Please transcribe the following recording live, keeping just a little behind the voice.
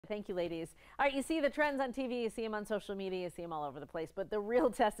Thank you, ladies. All right, you see the trends on TV, you see them on social media, you see them all over the place, but the real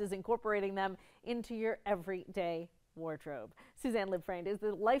test is incorporating them into your everyday wardrobe. Suzanne Libfriend is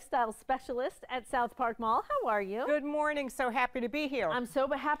the lifestyle specialist at SouthPark Mall. How are you? Good morning. So happy to be here. I'm so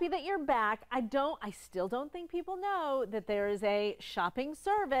happy that you're back. I still don't think people know that there is a shopping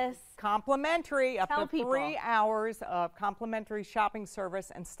service. Complimentary, up Tell to people. 3 hours of complimentary shopping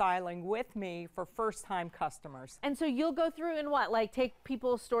service and styling with me for first-time customers. And so you'll go through and what, like take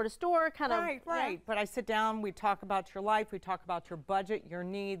people store to store, kind of? Right. Yeah? But I sit down, we talk about your life, we talk about your budget, your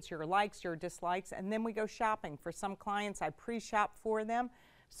needs, your likes, your dislikes, and then we go shopping. For some clients, I pre-shop for them.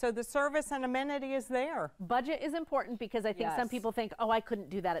 So the service and amenity is there. Budget is important because I think some Yes. people think, oh, I couldn't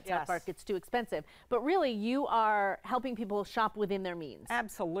do that at Yes. SouthPark, it's too expensive. But really, you are helping people shop within their means.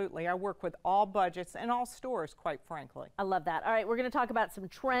 Absolutely. I work with all budgets and all stores, quite frankly. I love that. All right, we're going to talk about some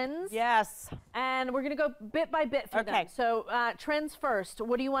trends. Yes. And we're going to go bit by bit through them. So trends first.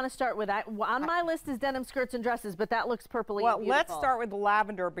 What do you want to start with? On my list is denim skirts and dresses, but that looks purpley Well, and beautiful. let's start with the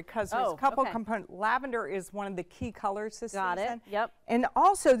lavender because there's a couple okay. components. Lavender is one of the key colors this Got season. it. Yep. And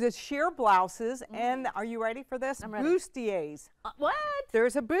also the sheer blouses, and are you ready for this? I'm ready. Bustiers. What?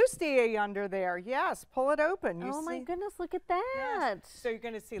 There's a bustier under there. Yes, pull it open. You Oh my see? goodness, look at that. Yes. So you're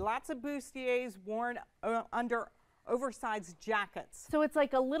going to see lots of bustiers worn under oversized jackets. So it's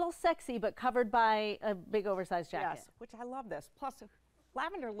like a little sexy, but covered by a big oversized jacket. Yes, which I love this. Plus,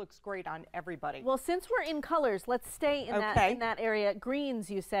 lavender looks great on everybody. Well, since we're in colors, let's stay in that area. Greens,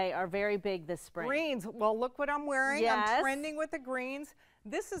 you say, are very big this spring. Greens. Well, look what I'm wearing. Yes. I'm trending with the greens.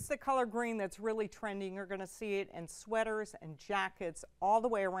 This is the color green that's really trending. You're going to see it in sweaters and jackets all the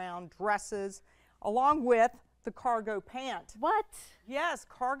way around, dresses, along with the cargo pant. What? Yes,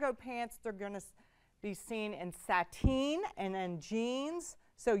 cargo pants. They're going to be seen in sateen and in jeans.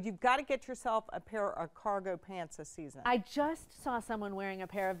 So you've got to get yourself a pair of cargo pants this season. I just saw someone wearing a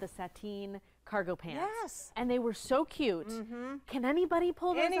pair of the sateen cargo pants. Yes. And they were so cute. Can anybody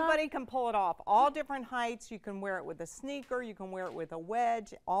pull those Anybody off? can pull it off. All different heights. You can wear it with a sneaker. You can wear it with a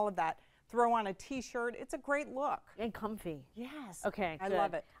wedge. All of that. Throw on a t-shirt. It's a great look. And comfy. Yes. Okay, I good.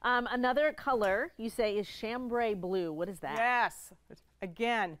 love it. Another color you say is chambray blue. What is that? Yes.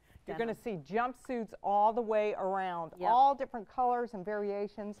 Again, you're going to see jumpsuits all the way around. Yep. All different colors and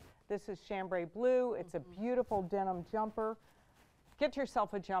variations. This is chambray blue. It's a beautiful denim jumper. Get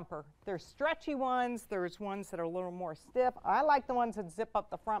yourself a jumper. There's stretchy ones. There's ones that are a little more stiff. I like the ones that zip up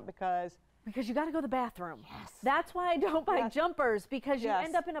the front because you got to go to the bathroom. Yes. That's why I don't buy jumpers, because you Yes.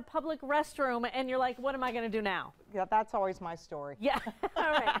 end up in a public restroom and you're like, what am I going to do now? yeah, that's always my story. Yeah. All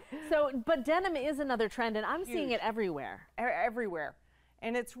right. So, but denim is another trend, and I'm seeing Huge. it everywhere. Everywhere.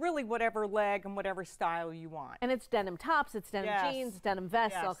 And it's really whatever leg and whatever style you want. And it's denim tops, it's denim Yes. jeans, denim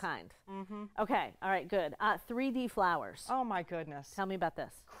vests, all Yes. kinds. Okay. All right. Good. 3D flowers. Oh my goodness. Tell me about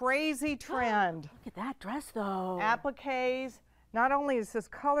this. Crazy trend. Look at that dress, though. Appliques. Not only is this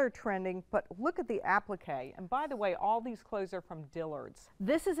color trending, but look at the applique. And by the way, all these clothes are from Dillard's.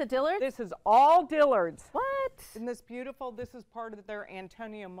 This is a Dillard? This is all Dillard's. What? Isn't this beautiful? This is part of their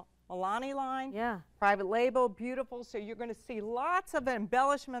Antonio Milani line. Yeah. Private label, beautiful. So you're going to see lots of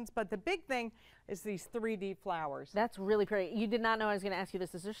embellishments, but the big thing is these 3D flowers. That's really pretty. You did not know I was going to ask you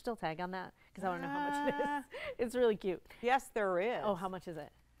this. Is there still tag on that? Because I want to know how much it is. It's really cute. Yes, there is. Oh, how much is it?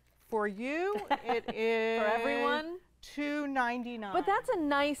 For you, it is For everyone? $2.99. But that's a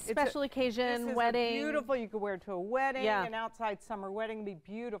nice special occasion, this is wedding. beautiful. You could wear it to a wedding, Yeah. an outside summer wedding would be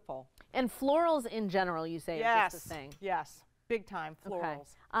beautiful. And florals in general, you say, Yes, is just the thing. yes, big time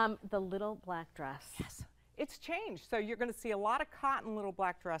florals. Okay. The little black dress. Yes, it's changed. So you're going to see a lot of cotton little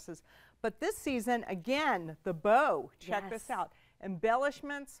black dresses. But this season, again, the bow. Check this Yes. out.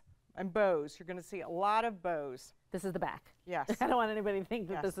 Embellishments and bows. You're going to see a lot of bows. This is the back. Yes. I don't want anybody to think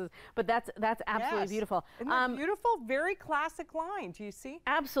that Yes. this is, but that's absolutely Yes. beautiful. Isn't that beautiful? Very classic line. Do you see?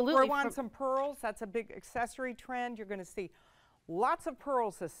 Absolutely. Throw on some pearls. That's a big accessory trend. You're going to see lots of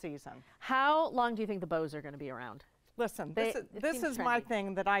pearls this season. How long do you think the bows are going to be around? Listen, It this seems is my trendy.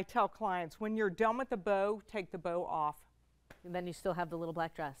 thing that I tell clients. When you're done with the bow, take the bow off. And then you still have the little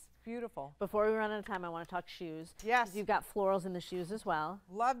black dress. Beautiful. Before we run out of time, I want to talk shoes. Yes. 'Cause you've got florals in the shoes as well.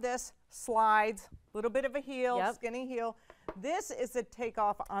 Love this. Slides, little bit of a heel, Yep. skinny heel. This is a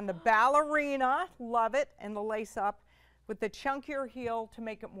takeoff on the ballerina. Love it. And the lace up with the chunkier heel to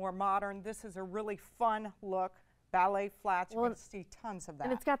make it more modern. This is a really fun look. Ballet flats. You're going to see tons of that.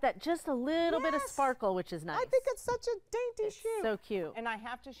 And it's got that just a little bit of Yes. sparkle, which is nice. I think it's such a dainty shoe. So cute. And I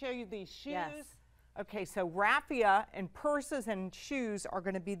have to show you these shoes. Yes. Okay, so raffia and purses and shoes are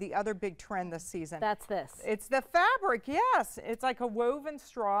going to be the other big trend this season. That's this. It's the fabric, yes. It's like a woven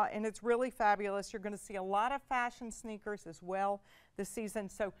straw, and it's really fabulous. You're going to see a lot of fashion sneakers as well this season.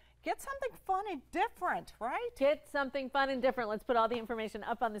 So get something fun and different, right? Get something fun and different. Let's put all the information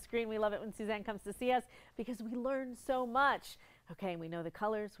up on the screen. We love it when Suzanne comes to see us because we learn so much. Okay, we know the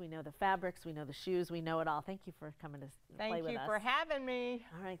colors, we know the fabrics, we know the shoes, we know it all. Thank you for coming to play with us. Thank you for having me.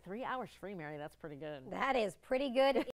 All right, 3 hours free, Mary. That's pretty good. That is pretty good.